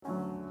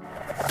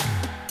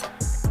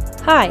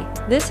Hi,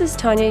 this is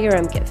Tanya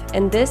Yaremkiv,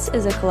 and this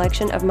is a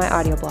collection of my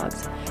audio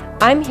blogs.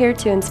 I'm here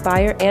to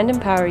inspire and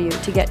empower you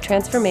to get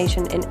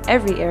transformation in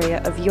every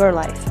area of your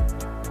life.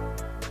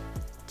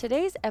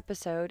 Today's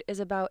episode is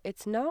about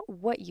it's not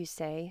what you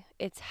say,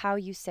 it's how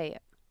you say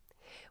it.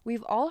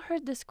 We've all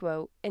heard this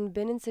quote and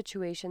been in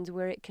situations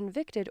where it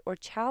convicted or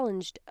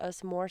challenged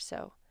us more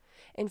so.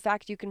 In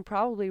fact, you can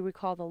probably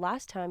recall the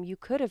last time you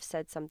could have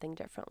said something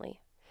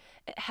differently.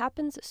 It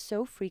happens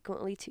so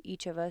frequently to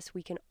each of us,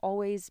 we can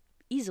always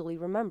easily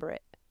remember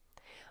it.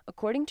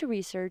 According to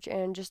research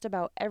and just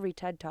about every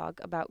TED Talk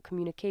about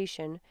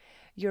communication,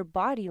 your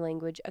body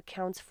language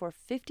accounts for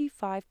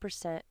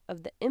 55%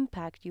 of the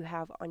impact you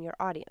have on your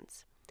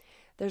audience.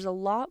 There's a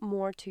lot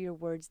more to your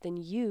words than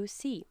you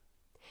see.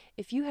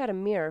 If you had a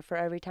mirror for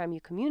every time you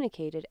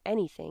communicated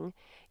anything,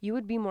 you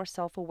would be more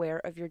self-aware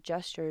of your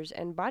gestures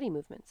and body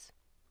movements.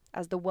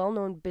 As the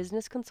well-known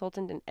business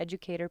consultant and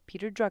educator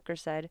Peter Drucker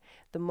said,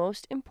 the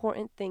most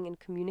important thing in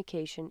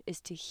communication is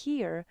to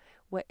hear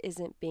what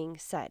isn't being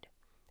said.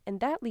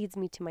 And that leads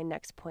me to my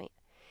next point.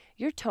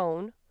 Your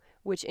tone,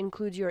 which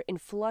includes your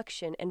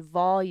inflection and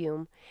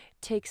volume,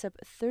 takes up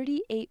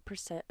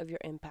 38% of your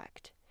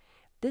impact.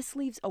 This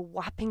leaves a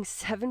whopping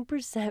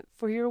 7%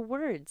 for your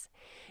words.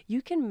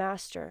 You can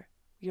master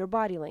your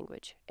body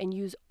language and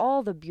use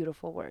all the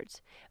beautiful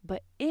words,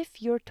 but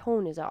if your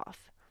tone is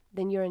off,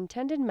 then your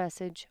intended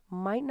message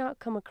might not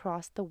come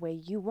across the way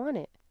you want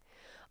it.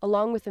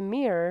 Along with a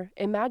mirror,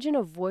 imagine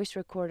a voice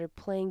recorder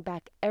playing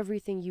back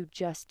everything you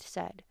just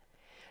said.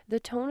 The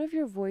tone of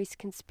your voice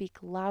can speak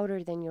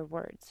louder than your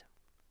words.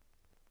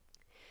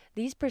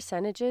 These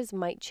percentages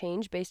might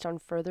change based on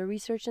further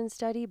research and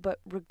study, but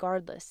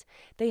regardless,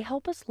 they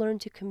help us learn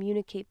to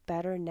communicate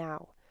better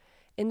now.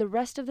 In the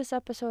rest of this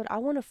episode, I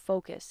want to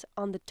focus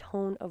on the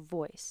tone of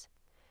voice.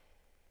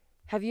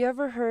 Have you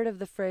ever heard of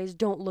the phrase,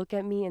 "Don't look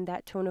at me" in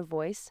that tone of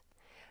voice?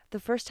 The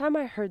first time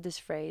I heard this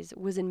phrase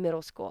was in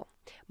middle school.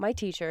 My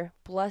teacher,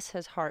 bless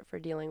his heart for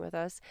dealing with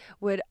us,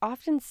 would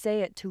often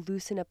say it to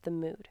loosen up the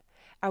mood.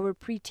 Our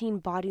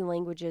preteen body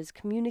languages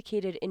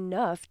communicated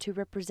enough to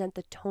represent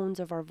the tones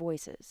of our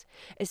voices,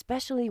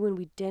 especially when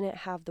we didn't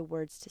have the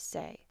words to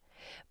say.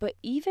 But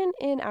even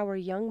in our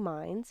young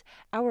minds,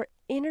 our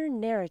inner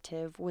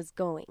narrative was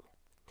going.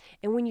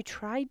 And when you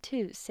tried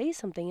to say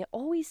something, it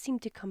always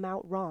seemed to come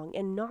out wrong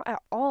and not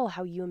at all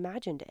how you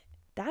imagined it.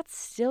 That's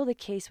still the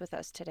case with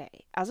us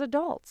today. As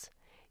adults,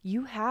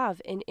 you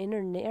have an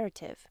inner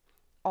narrative,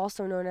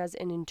 also known as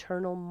an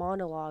internal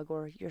monologue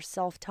or your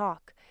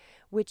self-talk,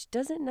 which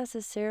doesn't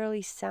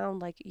necessarily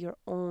sound like your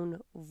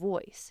own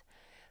voice.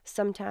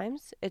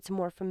 Sometimes it's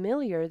more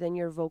familiar than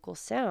your vocal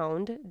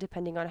sound,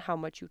 depending on how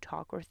much you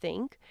talk or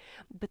think,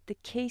 but the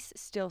case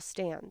still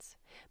stands,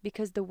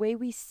 because the way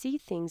we see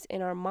things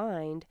in our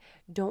mind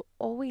don't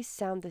always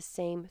sound the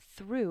same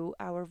through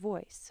our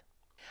voice.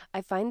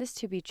 I find this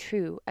to be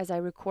true as I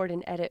record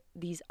and edit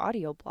these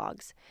audio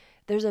blogs.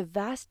 There's a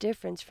vast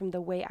difference from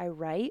the way I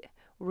write,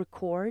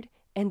 record,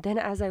 and then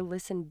as I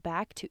listen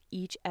back to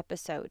each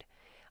episode.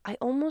 I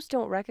almost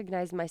don't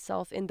recognize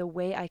myself in the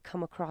way I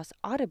come across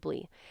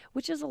audibly,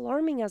 which is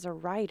alarming as a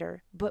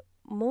writer, but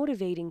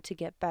motivating to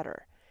get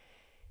better.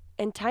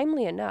 And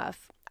timely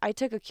enough, I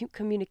took a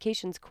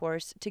communications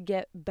course to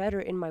get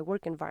better in my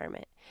work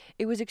environment.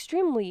 It was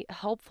extremely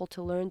helpful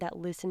to learn that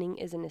listening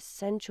is an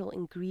essential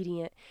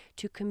ingredient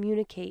to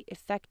communicate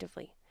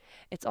effectively.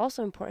 It's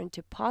also important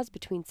to pause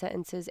between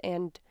sentences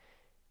and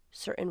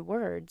certain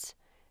words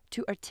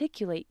to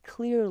articulate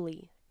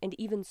clearly and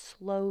even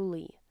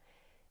slowly,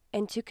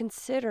 and to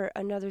consider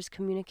another's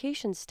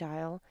communication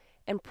style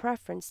and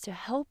preference to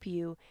help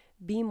you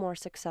be more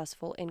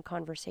successful in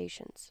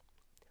conversations.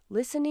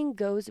 Listening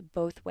goes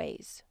both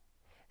ways.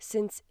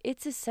 Since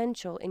it's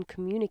essential in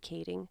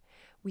communicating,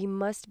 we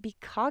must be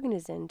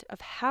cognizant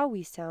of how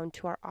we sound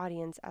to our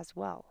audience as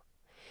well.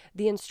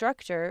 The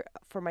instructor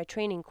for my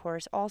training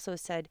course also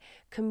said,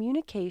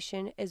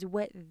 communication is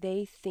what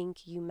they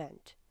think you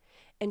meant.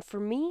 And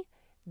for me,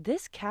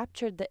 this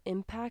captured the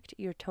impact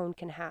your tone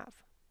can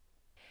have.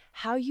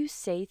 How you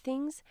say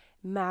things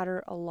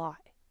matter a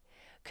lot.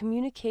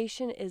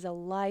 Communication is a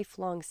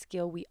lifelong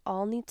skill we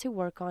all need to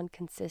work on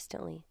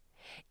consistently.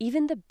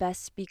 Even the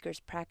best speakers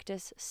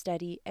practice,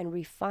 study, and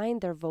refine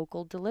their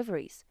vocal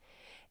deliveries.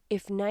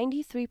 If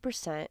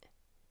 93%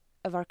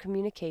 of our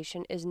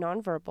communication is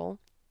nonverbal,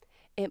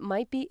 it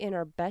might be in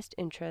our best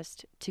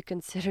interest to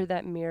consider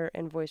that mirror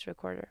and voice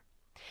recorder.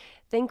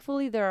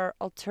 Thankfully, there are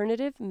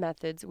alternative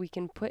methods we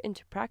can put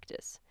into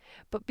practice.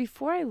 But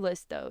before I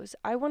list those,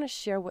 I want to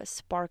share what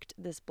sparked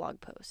this blog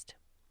post.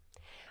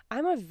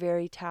 I'm a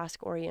very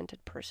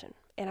task-oriented person,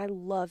 and I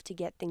love to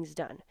get things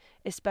done,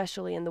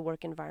 especially in the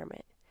work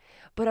environment.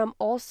 But I'm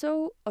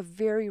also a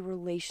very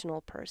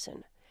relational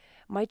person.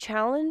 My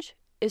challenge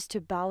is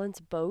to balance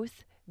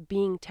both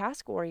being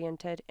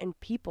task-oriented and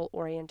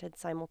people-oriented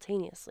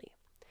simultaneously.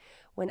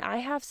 When I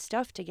have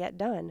stuff to get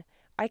done,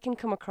 I can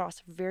come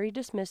across very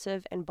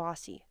dismissive and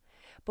bossy.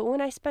 But when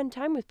I spend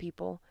time with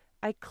people,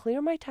 I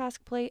clear my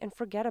task plate and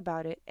forget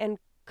about it and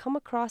come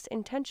across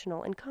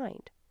intentional and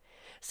kind.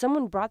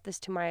 Someone brought this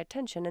to my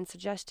attention and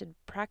suggested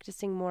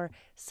practicing more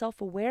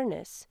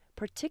self-awareness,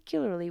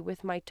 particularly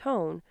with my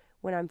tone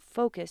when I'm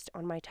focused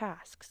on my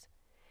tasks.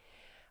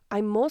 I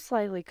most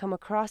likely come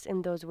across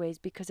in those ways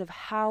because of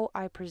how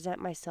I present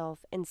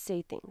myself and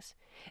say things.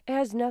 It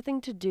has nothing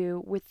to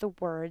do with the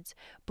words,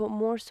 but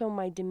more so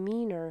my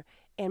demeanor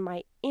and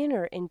my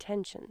inner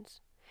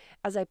intentions.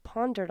 As I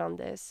pondered on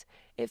this,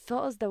 it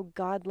felt as though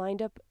God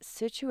lined up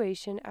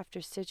situation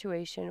after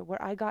situation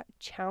where I got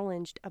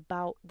challenged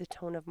about the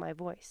tone of my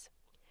voice.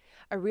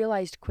 I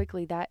realized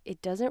quickly that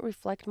it doesn't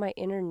reflect my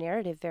inner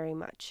narrative very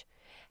much.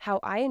 How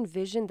I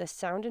envision the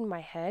sound in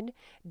my head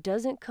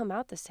doesn't come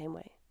out the same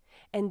way.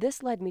 And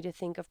this led me to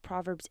think of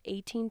Proverbs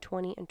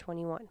 18:20 and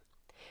 21,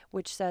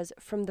 which says,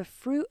 "From the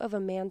fruit of a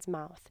man's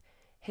mouth,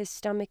 his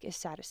stomach is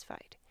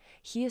satisfied.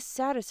 He is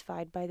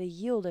satisfied by the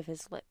yield of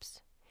his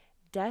lips.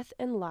 Death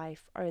and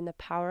life are in the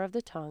power of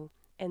the tongue,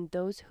 and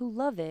those who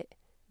love it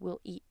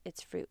will eat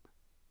its fruit."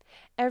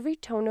 Every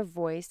tone of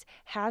voice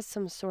has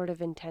some sort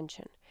of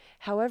intention.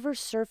 However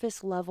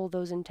surface level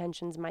those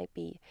intentions might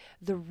be,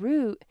 the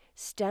root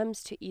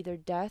stems to either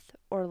death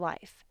or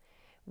life.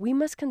 We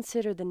must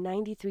consider the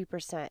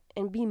 93%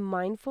 and be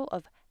mindful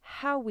of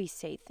how we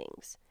say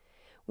things.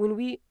 When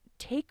we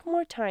take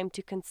more time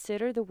to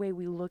consider the way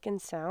we look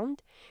and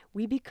sound,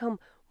 we become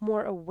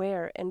more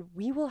aware and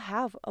we will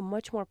have a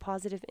much more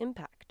positive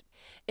impact.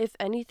 If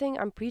anything,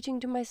 I'm preaching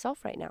to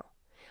myself right now.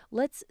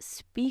 Let's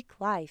speak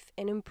life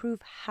and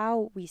improve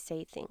how we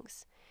say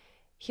things.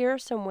 Here are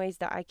some ways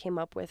that I came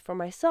up with for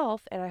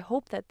myself, and I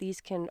hope that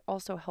these can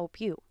also help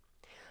you.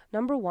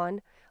 Number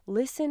 1,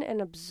 listen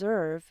and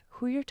observe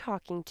who you're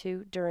talking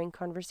to during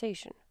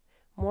conversation.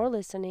 More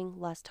listening,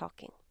 less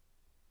talking.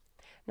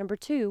 Number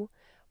 2,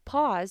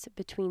 pause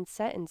between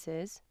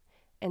sentences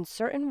and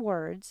certain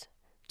words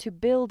to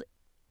build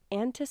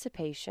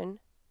anticipation,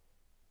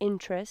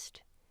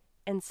 interest,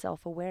 and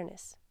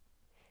self-awareness.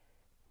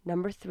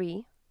 Number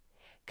 3,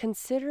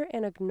 consider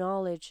and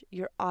acknowledge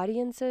your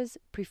audience's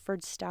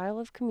preferred style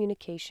of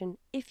communication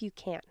if you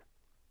can.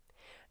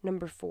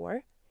 Number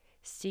 4,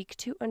 seek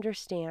to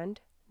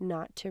understand,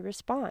 not to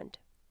respond.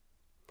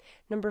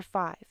 Number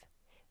 5,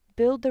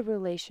 build the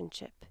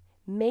relationship.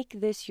 Make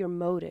this your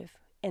motive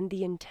and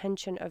the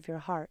intention of your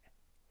heart.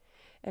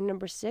 And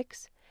number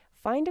 6,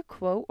 find a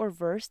quote or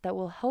verse that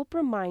will help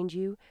remind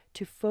you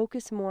to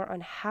focus more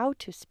on how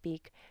to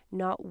speak,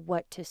 not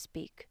what to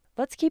speak.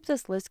 Let's keep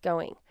this list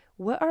going.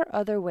 What are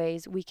other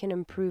ways we can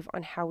improve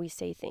on how we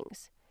say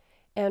things?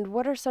 And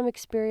what are some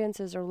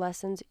experiences or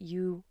lessons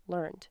you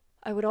learned?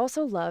 I would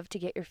also love to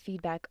get your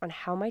feedback on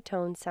how my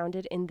tone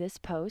sounded in this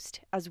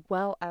post, as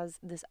well as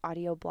this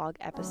audio blog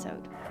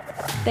episode.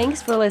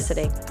 Thanks for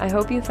listening. I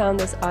hope you found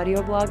this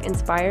audio blog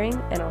inspiring,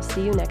 and I'll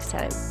see you next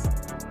time.